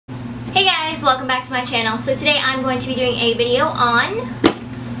guys, welcome back to my channel. So today I'm going to be doing a video on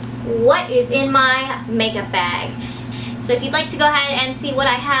what is in my makeup bag. So if you'd like to go ahead and see what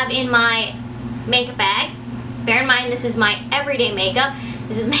I have in my makeup bag, bear in mind this is my everyday makeup.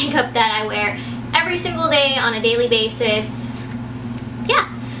 This is makeup that I wear every single day on a daily basis. Yeah,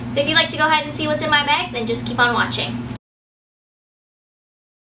 so if you'd like to go ahead and see what's in my bag, then just keep on watching.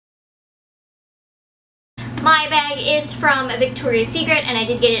 My bag is from Victoria's Secret and I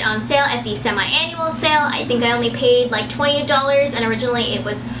did get it on sale at the semi-annual sale. I think I only paid like $28 and originally it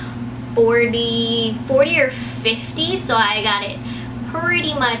was $40 or $50, so I got it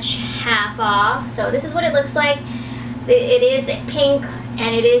pretty much half off. So this is what it looks like. It is pink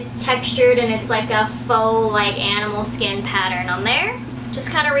and it is textured and it's like a faux like animal skin pattern on there. Just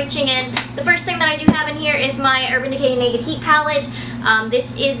kind of reaching in. The first thing that I do have in here is my Urban Decay Naked Heat palette.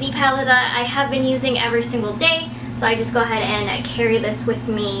 This is the palette that I have been using every single day, so I just go ahead and carry this with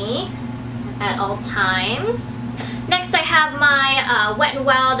me at all times. Next I have my Wet n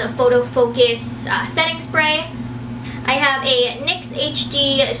Wild Photo Focus setting spray. I have a NYX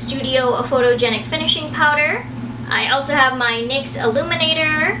HD Studio Photogenic Finishing Powder. I also have my NYX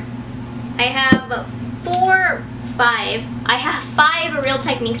Illuminator. I have five Real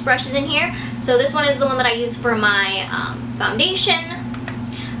Techniques brushes in here. So this one is the one that I use for my foundation.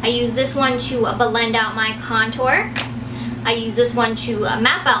 I use this one to blend out my contour. I use this one to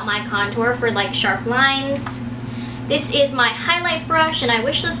map out my contour for like sharp lines. This is my highlight brush, and I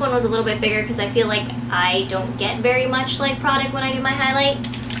wish this one was a little bit bigger because I feel like I don't get very much like product when I do my highlight.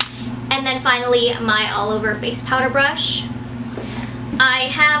 And then finally my all over face powder brush. I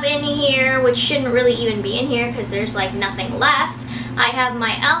have in here, which shouldn't really even be in here because there's like nothing left, I have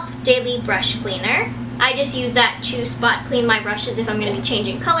my e.l.f. Daily Brush Cleaner. I just use that to spot clean my brushes if I'm going to be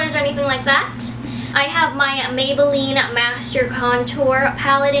changing colors or anything like that. I have my Maybelline Master Contour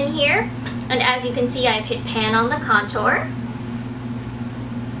palette in here, and as you can see I've hit pan on the contour.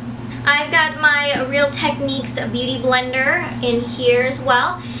 I've got my Real Techniques Beauty Blender in here as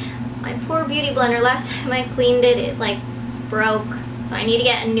well. My poor beauty blender, last time I cleaned it, it like broke. So I need to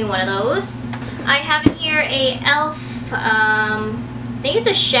get a new one of those. I have in here a e.l.f. I think it's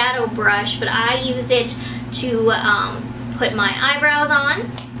a shadow brush, but I use it to put my eyebrows on.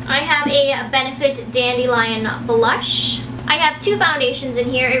 I have a Benefit Dandelion blush. I have two foundations in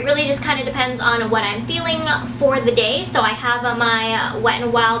here. It really just kind of depends on what I'm feeling for the day. So I have my Wet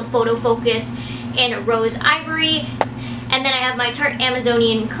n Wild Photo Focus in Rose Ivory. And then I have my Tarte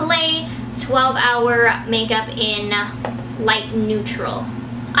Amazonian Clay 12-hour makeup in light neutral.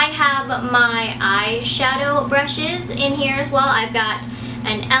 I have my eyeshadow brushes in here as well. I've got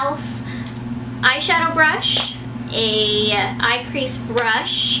an e.l.f. eyeshadow brush, a eye crease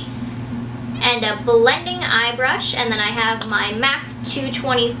brush, and a blending eye brush, and then I have my MAC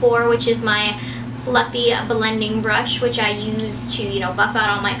 224, which is my fluffy blending brush, which I use to, buff out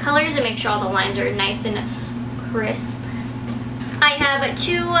all my colors and make sure all the lines are nice and crisp. I have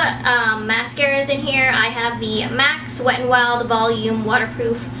two mascaras in here. I have the MAC's Wet n Wild Volume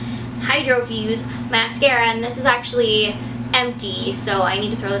Waterproof Hydro Fuse Mascara, and this is actually empty, so I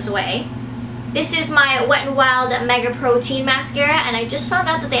need to throw this away. This is my Wet n Wild Mega Protein Mascara, and I just found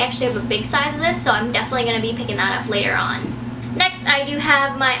out that they actually have a big size of this, so I'm definitely going to be picking that up later on. Next, I do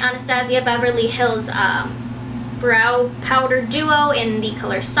have my Anastasia Beverly Hills Brow Powder Duo in the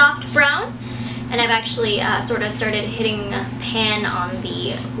color Soft Brown. And I've actually sort of started hitting pan on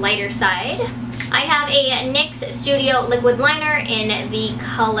the lighter side. I have a NYX Studio Liquid Liner in the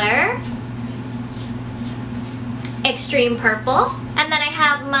color Extreme Purple. And then I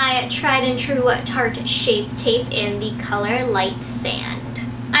have my tried and true Tarte Shape Tape in the color Light Sand.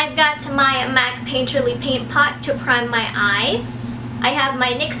 I've got my MAC Painterly Paint Pot to prime my eyes. I have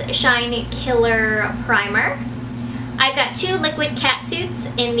my NYX Shine Killer Primer. I've got two liquid catsuits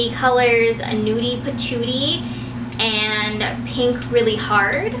in the colors Nudie Patootie and Pink Really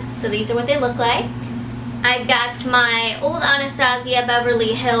Hard. So these are what they look like. I've got my old Anastasia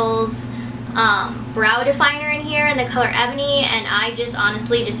Beverly Hills brow definer in here in the color Ebony, and I just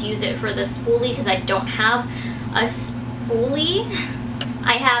honestly just use it for the spoolie because I don't have a spoolie.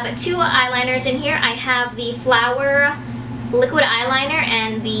 I have two eyeliners in here. I have the Flower Liquid Eyeliner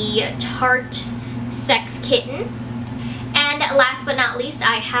and the Tarte Sex Kitten. And last but not least,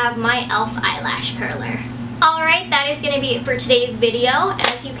 I have my e.l.f. eyelash curler. Alright, that is going to be it for today's video.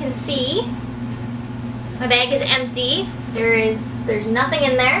 As you can see, my bag is empty. There's nothing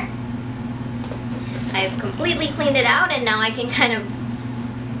in there. I've completely cleaned it out, and now I can kind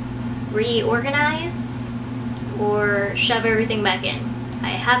of reorganize or shove everything back in.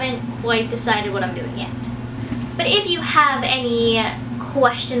 I haven't quite decided what I'm doing yet. But if you have any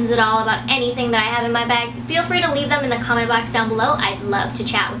questions at all about anything that I have in my bag, feel free to leave them in the comment box down below. I'd love to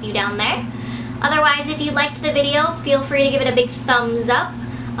chat with you down there. Otherwise, if you liked the video, feel free to give it a big thumbs up.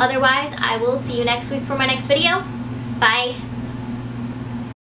 Otherwise, I will see you next week for my next video. Bye.